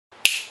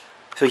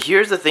So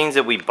here's the things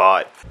that we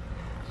bought.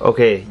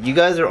 Okay, you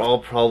guys are all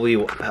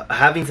probably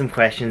having some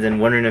questions and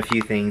wondering a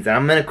few things, and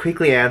I'm gonna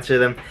quickly answer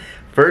them.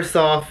 First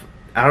off,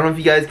 I don't know if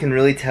you guys can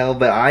really tell,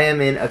 but I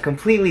am in a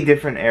completely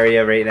different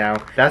area right now.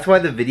 That's why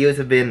the videos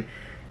have been,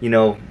 you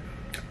know,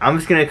 I'm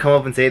just gonna come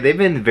up and say they've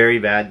been very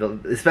bad,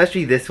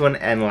 especially this one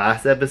and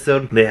last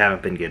episode. They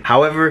haven't been good.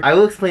 However, I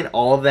will explain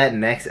all of that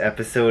next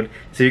episode,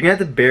 so you're gonna have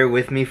to bear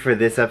with me for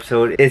this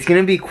episode. It's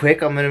gonna be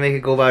quick. I'm gonna make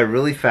it go by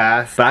really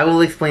fast, but I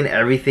will explain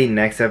everything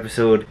next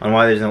episode on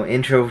why there's no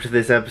intro to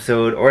this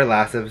episode or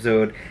last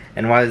episode,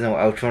 and why there's no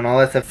outro and all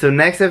that stuff. So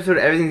next episode,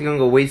 everything's gonna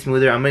go way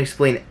smoother. I'm gonna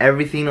explain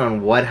everything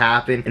on what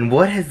happened and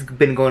what has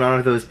been going on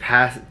with those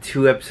past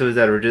 2 episodes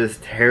that were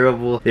just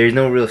terrible. There's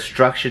no real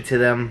structure to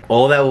them.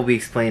 All that will be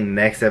explained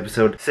next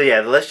episode. So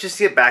yeah, let's just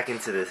get back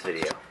into this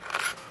video.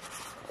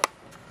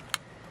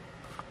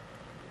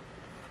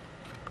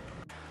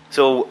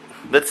 So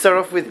let's start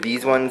off with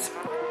these ones.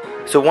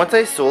 So once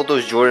I sold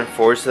those Jordan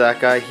 4s to that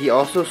guy, he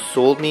also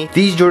sold me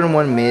these Jordan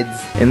 1 mids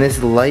in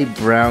this light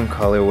brown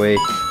colorway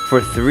for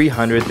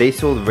 $300. They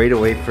sold right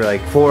away for like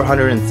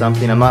 $400 and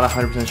something. I'm not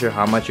 100% sure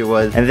how much it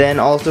was. And then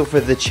also for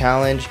the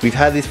challenge, we've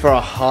had these for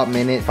a hot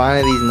minute.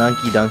 Finally, these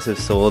Nike Dunks have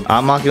sold.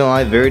 I'm not gonna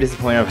lie, very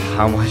disappointed of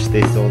how much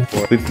they sold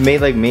for. We've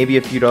made like maybe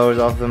a few dollars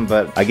off them,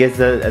 but I guess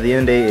that at the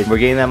end of the day, we're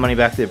getting that money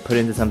back to put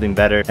into something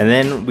better. And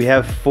then we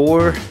have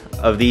 4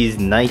 of these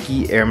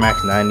Nike Air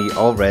Max 90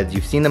 all reds.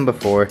 You've seen them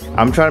before.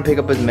 I'm trying to pick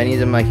up as many of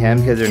them I can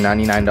because they're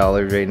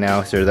 $99 right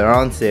now, so they're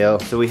on sale.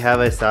 So we have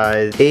a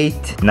size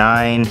 8,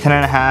 9,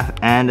 10.5,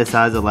 and a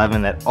size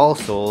 11 that all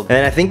sold.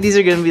 And I think these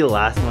are gonna be the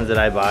last ones that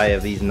I buy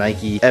of these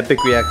Nike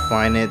Epic React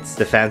Flyknits,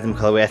 the Phantom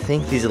colorway. I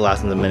think these are the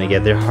last ones I'm gonna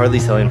get. They're hardly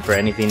selling for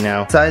anything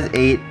now. Size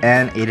 8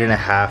 and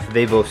 8.5,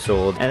 they both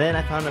sold. And then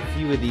I found a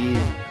few of these.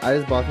 I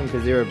just bought them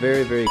because they were a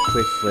very, very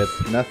quick flip.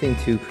 Nothing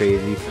too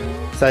crazy.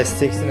 Size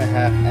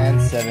 6.5 and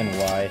 7Y.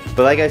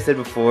 But like I said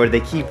before, they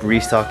keep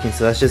restocking,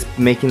 so that's just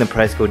making the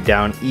price go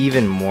down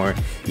even more.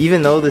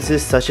 Even though this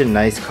is such a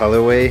nice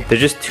colorway,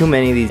 there's just too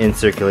many of these in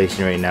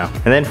circulation right now.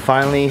 And then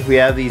finally, we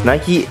have these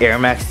Nike Air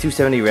Max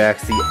 270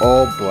 Reacts, the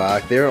all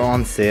black. They're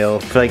on sale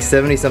for like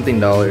 $70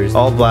 something.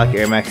 All black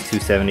Air Max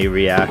 270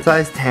 React,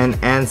 size 10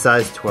 and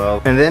size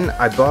 12. And then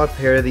I bought a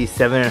pair of these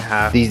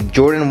 7.5, these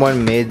Jordan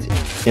 1 mids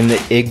in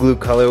the Igloo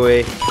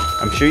colorway.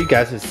 I'm sure you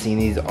guys have seen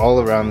these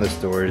all around the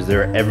stores.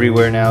 They're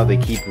everywhere now. They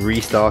keep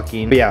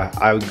restocking. But yeah,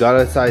 I got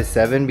a size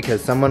 7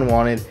 because someone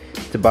wanted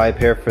to buy a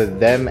pair for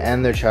them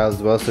and their child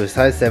as well. So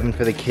size 7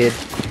 for the kid,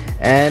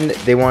 and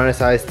they wanted a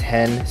size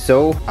 10.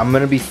 So I'm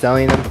gonna be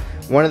selling them.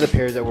 One of the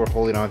pairs that we're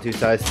holding on to,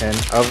 size 10,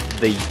 of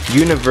the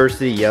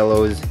University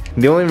Yellows.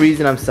 The only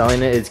reason I'm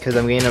selling it is because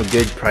I'm getting a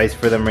good price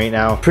for them right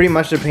now. Pretty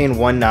much they're paying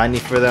 $190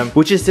 for them,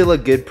 which is still a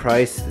good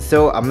price.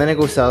 So I'm gonna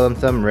go sell them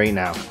some right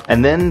now.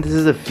 And then this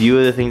is a few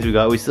of the things we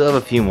got. We still have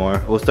a few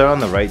more. We'll start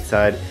on the right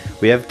side.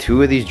 We have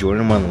 2 of these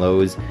Jordan 1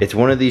 lows. It's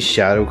one of these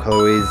shadow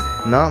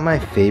colorways. Not my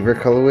favorite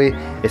colorway.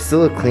 It's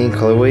still a clean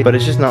colorway, but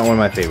it's just not one of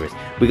my favorites.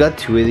 We got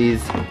 2 of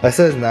these, a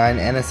size 9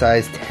 and a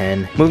size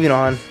 10. Moving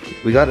on,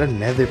 we got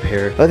another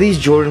pair of these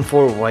Jordan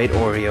 4 white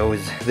Oreos.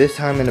 This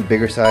time in a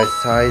bigger size,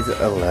 size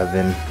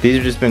 11. These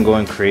have just been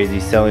going crazy,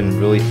 selling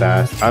really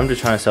fast. I'm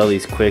just trying to sell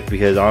these quick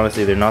because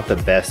honestly, they're not the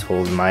best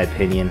hold in my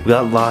opinion. We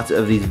got lots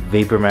of these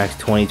Vapormax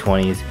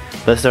 2020s.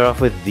 Let's start off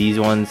with these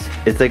ones.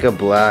 It's like a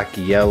black,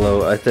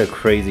 yellow. It's a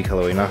crazy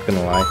colorway, not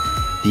gonna lie.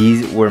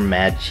 These were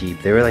mad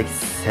cheap. They were like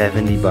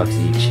 70 bucks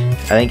each.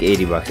 I think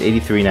 80 bucks,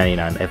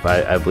 $83.99 if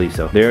I believe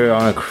so. They're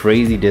on a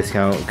crazy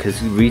discount because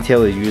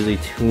retail is usually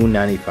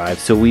 $2.95.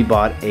 So we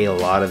bought a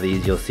lot of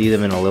these. You'll see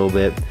them in a little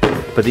bit.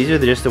 But these are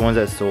just the ones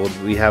that sold.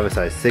 We have a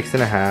size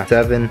 6.5,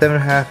 7,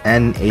 7.5,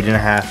 and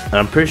 8.5. And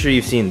I'm pretty sure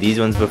you've seen these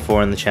ones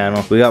before on the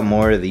channel. We got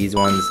more of these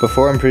ones.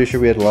 Before, I'm pretty sure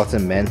we had lots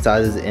of men's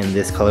sizes in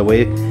this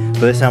colorway.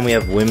 But this time we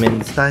have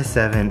women's size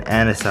 7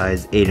 and a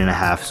size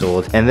 8.5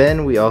 sold. And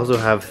then we also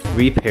have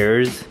 3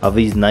 pairs of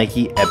these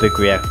Nike Epic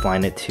React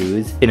Flyknit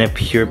 2s in a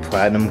pure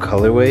platinum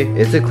colorway.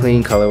 It's a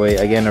clean colorway.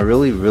 Again, a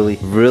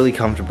really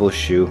comfortable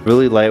shoe.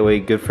 Really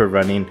lightweight, good for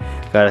running.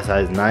 Got a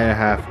size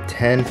 9.5,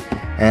 10,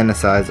 and a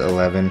size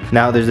 11.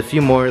 Now there's a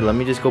few more. Let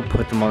me just go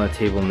put them on the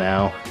table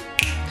now.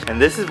 And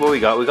this is what we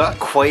got. We got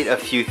quite a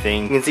few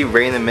things. You can see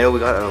right in the middle, we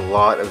got a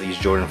lot of these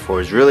Jordan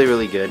 4s.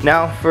 Really good.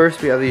 Now,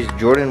 first we have these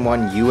Jordan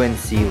 1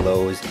 UNC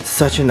lows.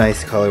 Such a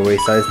nice colorway,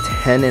 size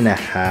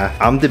 10.5.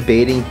 I'm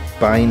debating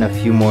buying a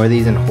few more of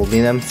these and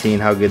holding them, seeing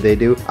how good they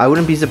do. I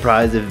wouldn't be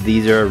surprised if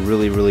these are a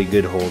really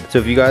good hold. So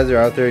if you guys are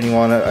out there and you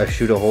want a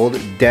shoe to hold,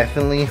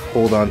 definitely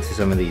hold on to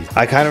some of these.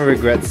 I kind of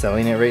regret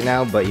selling it right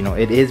now, but you know,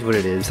 it is what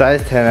it is.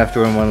 Size 10 after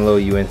Jordan 1 low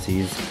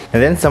UNCs.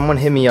 And then someone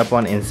hit me up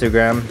on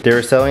Instagram. They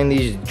were selling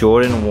these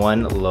Jordan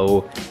one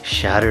low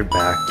shattered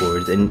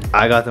backboards, and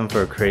I got them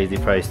for a crazy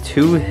price,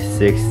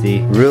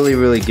 $260.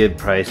 Really good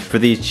price for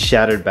these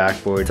shattered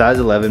backboards. Size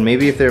 11,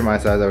 maybe if they were my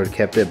size I would have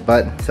kept it,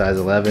 but size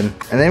 11.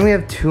 And then we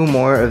have two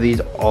more of these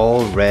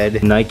all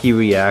red Nike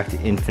React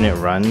Infinite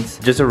Runs.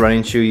 Just a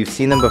running shoe, you've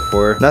seen them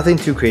before. Nothing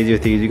too crazy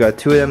with these. You got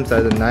two of them,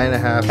 size of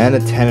 9.5 and a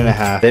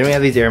 10.5. Then we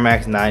have these Air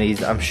Max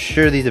 90s. I'm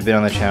sure these have been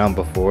on the channel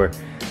before.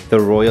 The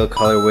Royal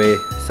colorway,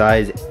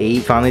 size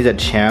 8. Found these at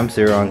Champs.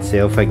 They were on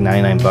sale for like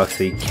 99 bucks,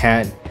 so you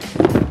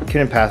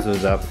couldn't pass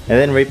those up. And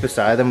then right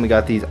beside them, we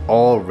got these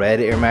all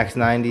red Air Max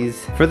 90s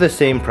for the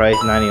same price,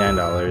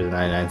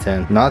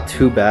 $99.99. Not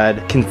too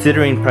bad,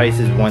 considering price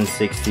is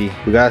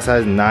 $160. We got a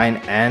size 9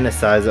 and a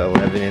size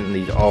 11 in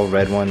these all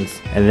red ones.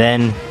 And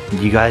then,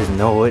 you guys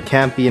know it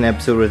can't be an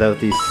episode without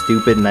these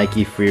stupid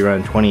Nike Free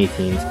Run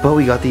 2018s. But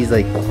we got these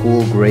like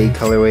cool gray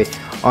colorway.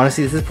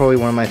 Honestly, this is probably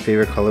one of my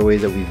favorite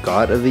colorways that we've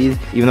got of these.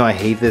 Even though I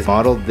hate this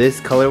model,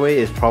 this colorway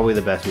is probably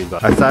the best we've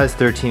got. A size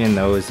 13 in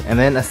those, and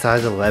then a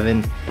size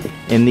 11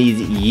 in these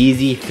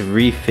Yeezy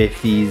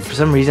 350s. For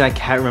some reason, I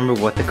can't remember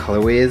what the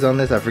colorway is on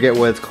this. I forget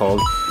what it's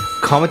called.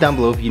 Comment down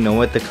below if you know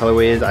what the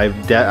colorway is. I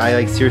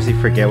like seriously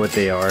forget what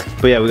they are.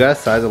 But yeah, we got a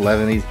size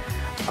 11 of these.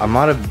 I'm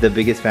not the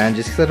biggest fan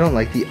just because I don't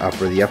like the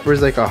upper. The upper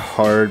is like a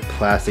hard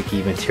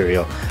plasticky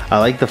material. I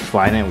like the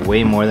Flyknit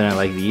way more than I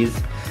like these.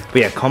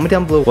 But yeah, comment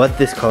down below what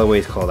this colorway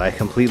is called. I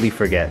completely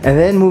forget. And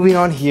then moving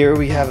on here,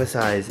 we have a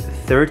size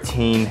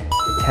 13,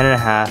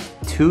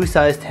 10.5, two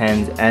size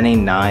 10s, and a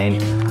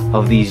 9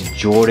 of these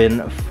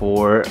Jordan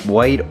 4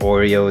 white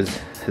Oreos.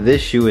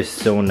 This shoe is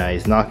so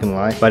nice, not gonna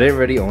lie. If I didn't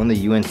already own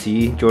the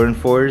UNC Jordan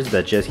 4s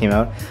that just came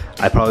out,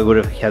 I probably would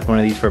have kept one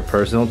of these for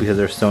personal because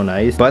they're so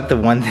nice. But the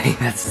one thing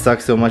that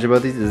sucks so much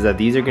about these is that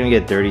these are gonna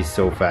get dirty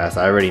so fast.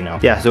 I already know.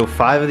 Yeah, so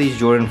 5 of these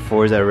Jordan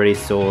 4s are already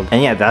sold.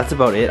 And yeah, that's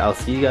about it. I'll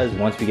see you guys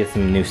once we get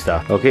some new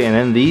stuff. Okay, and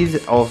then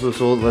these also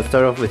sold. Let's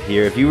start off with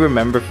here. If you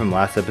remember from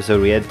last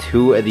episode, we had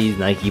 2 of these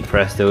Nike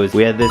Prestos.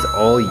 We had this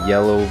all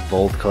yellow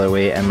Volt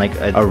colorway and like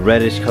a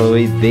reddish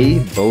colorway. They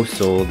both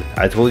sold.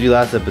 I told you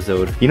last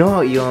episode. You know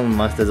how Elon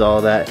Musk does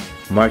all that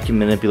market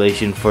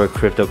manipulation for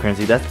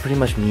cryptocurrency? That's pretty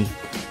much me,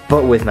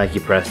 but with Nike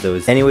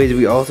Prestos. Anyways,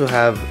 we also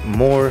have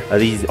more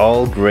of these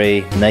all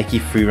gray Nike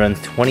Free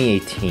Runs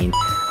 2018,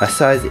 a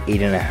size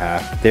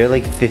 8.5. They're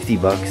like 50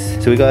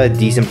 bucks. So we got a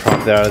decent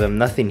profit out of them,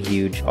 nothing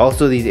huge.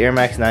 Also these Air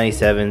Max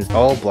 97s,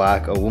 all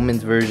black, a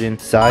woman's version,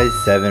 size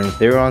 7.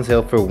 They were on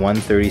sale for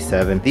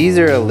 $137. These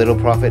are a little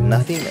profit,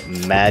 nothing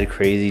mad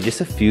crazy, just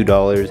a few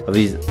dollars of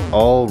these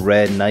all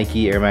red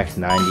Nike Air Max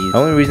 90s. The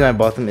only reason I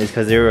bought them is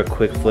because they were a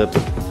quick flip,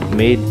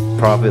 made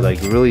profit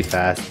like really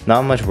fast,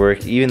 not much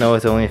work, even though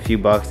it's only a few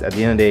bucks. At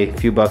the end of the day, a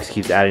few bucks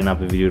keeps adding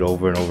up if you do it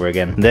over and over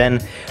again.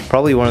 Then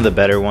probably one of the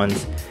better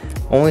ones,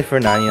 only for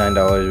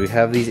 $99, we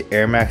have these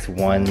Air Max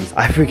 1s.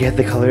 I forget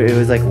the color, it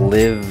was like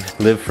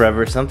live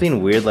forever,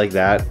 something weird like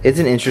that. It's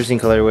an interesting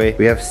colorway.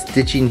 We have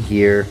stitching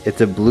here,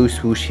 it's a blue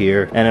swoosh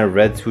here, and a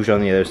red swoosh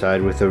on the other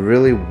side with a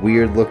really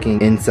weird looking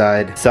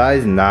inside.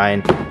 Size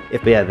 9.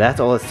 But yeah,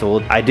 that's all that's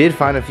sold. I did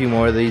find a few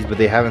more of these, but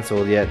they haven't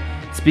sold yet.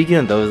 Speaking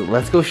of those,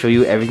 let's go show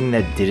you everything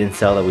that didn't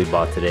sell that we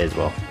bought today as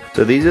well.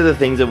 So these are the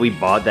things that we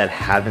bought that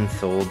haven't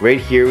sold. Right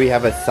here we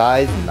have a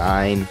size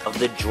 9 of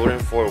the Jordan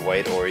 4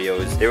 white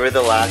Oreos. They were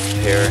the last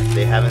pair.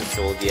 They haven't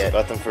sold yet.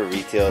 Got them for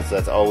retail, so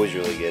that's always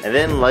really good. And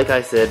then, like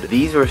I said,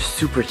 these were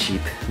super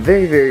cheap.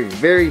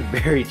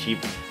 Very cheap.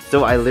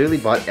 So I literally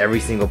bought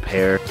every single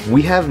pair.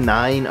 We have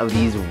 9 of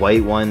these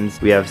white ones.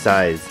 We have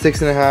size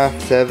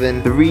 6.5,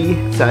 7,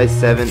 3 size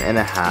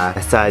 7.5,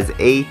 a size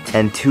 8,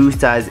 and 2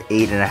 size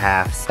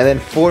 8.5. And then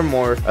 4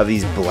 more of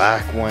these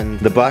black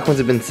ones. The black ones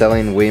have been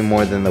selling way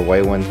more than the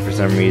white ones for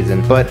some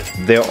reason, but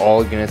they're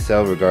all gonna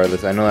sell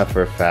regardless. I know that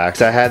for a fact.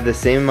 So I had the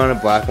same amount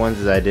of black ones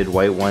as I did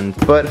white ones,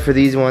 but for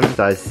these ones,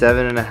 size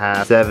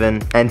 7.5,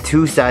 7, and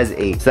 2 size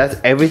 8. So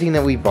that's everything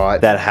that we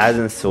bought that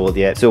hasn't sold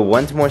yet. So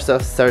once more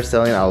stuff starts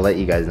selling, I'll let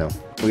you guys know.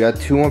 We got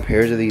 2 more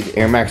pairs of these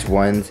Air Max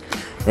 1s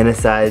in a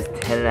size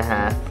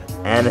 10.5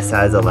 and a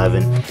size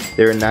 11.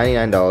 They were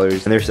 $99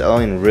 and they're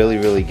selling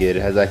really good.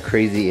 It has that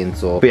crazy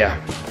insole. But yeah,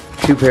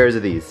 2 pairs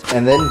of these.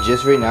 And then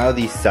just right now,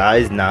 these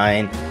size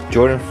 9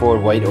 Jordan 4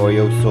 white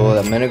Oreos sold.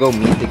 I'm gonna go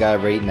meet the guy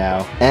right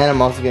now, and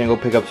I'm also gonna go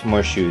pick up some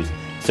more shoes.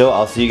 So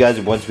I'll see you guys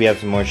once we have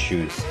some more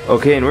shoes.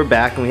 Okay, and we're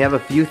back and we have a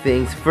few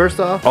things.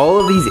 First off, all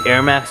of these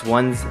Air Max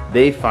 1s,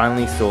 they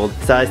finally sold.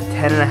 Size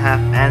 10.5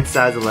 and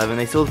size 11.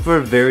 They sold for a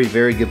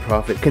very good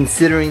profit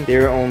considering they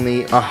were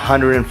only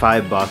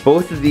 105 bucks.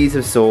 Both of these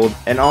have sold,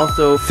 and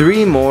also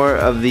 3 more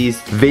of these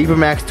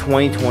Vapormax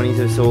 2020s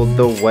have sold,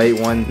 the white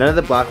ones. None of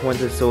the black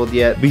ones have sold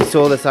yet. We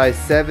sold a size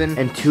 7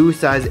 and 2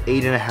 size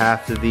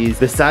 8.5 of these.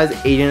 The size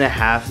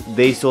 8.5,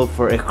 they sold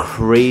for a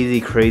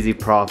crazy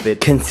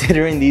profit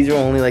considering these are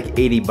only like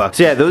 80 $80.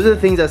 So yeah, those are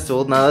the things that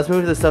sold. Now let's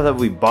move to the stuff that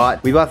we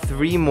bought. We bought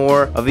 3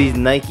 more of these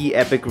Nike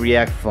Epic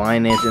React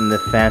Flyknits in the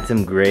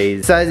Phantom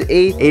Grays. Size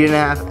 8,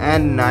 8.5,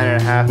 and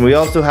 9.5. We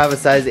also have a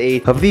size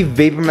 8 of the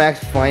Vapormax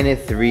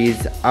Flyknit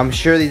 3s. I'm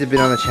sure these have been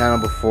on the channel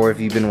before if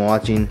you've been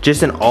watching.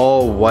 Just an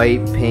all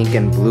white, pink,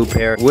 and blue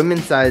pair.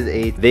 Women's size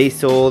 8, they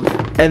sold.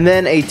 And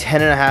then a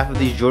 10.5 of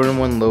these Jordan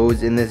 1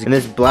 lows in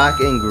this black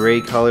and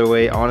gray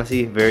colorway.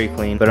 Honestly, very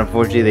clean, but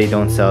unfortunately they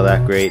don't sell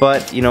that great.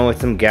 But you know, with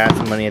some gas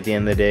money at the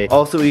end of the day.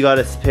 Also, we got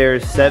a pair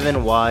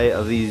 7Y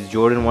of these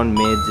Jordan 1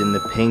 mids in the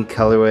pink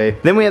colorway.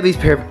 Then we have these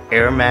pair of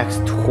Air Max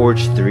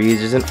Torch 3s,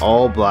 just an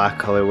all black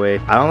colorway.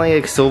 I don't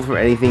think it's sold for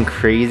anything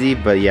crazy,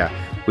 but yeah,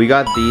 we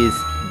got these.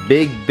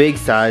 Big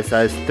size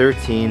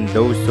 13,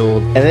 those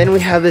sold. And then we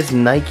have this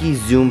Nike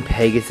Zoom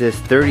Pegasus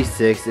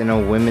 36 in a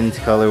women's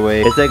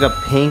colorway. It's like a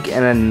pink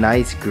and a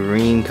nice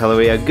green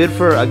colorway, a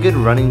good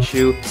running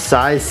shoe.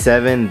 Size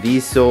 7,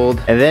 these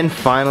sold. And then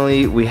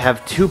finally we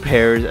have 2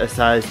 pairs, a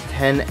size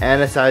 10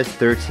 and a size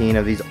 13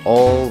 of these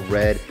all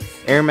red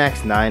Air Max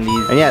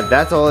 90s. And yeah,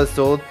 that's all that's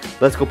sold.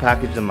 Let's go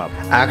package them up.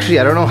 Actually,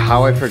 I don't know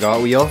how I forgot.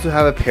 We also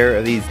have a pair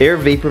of these Air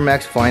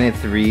Vapormax Flyknit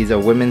 3s, a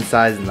women's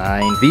size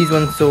 9. These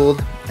ones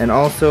sold. And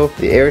also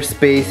the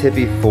Airspace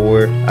Hippie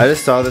 4. I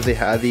just saw that they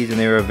had these and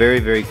they were a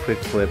very quick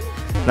flip.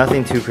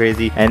 Nothing too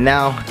crazy. And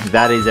now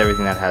that is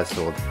everything that has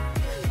sold.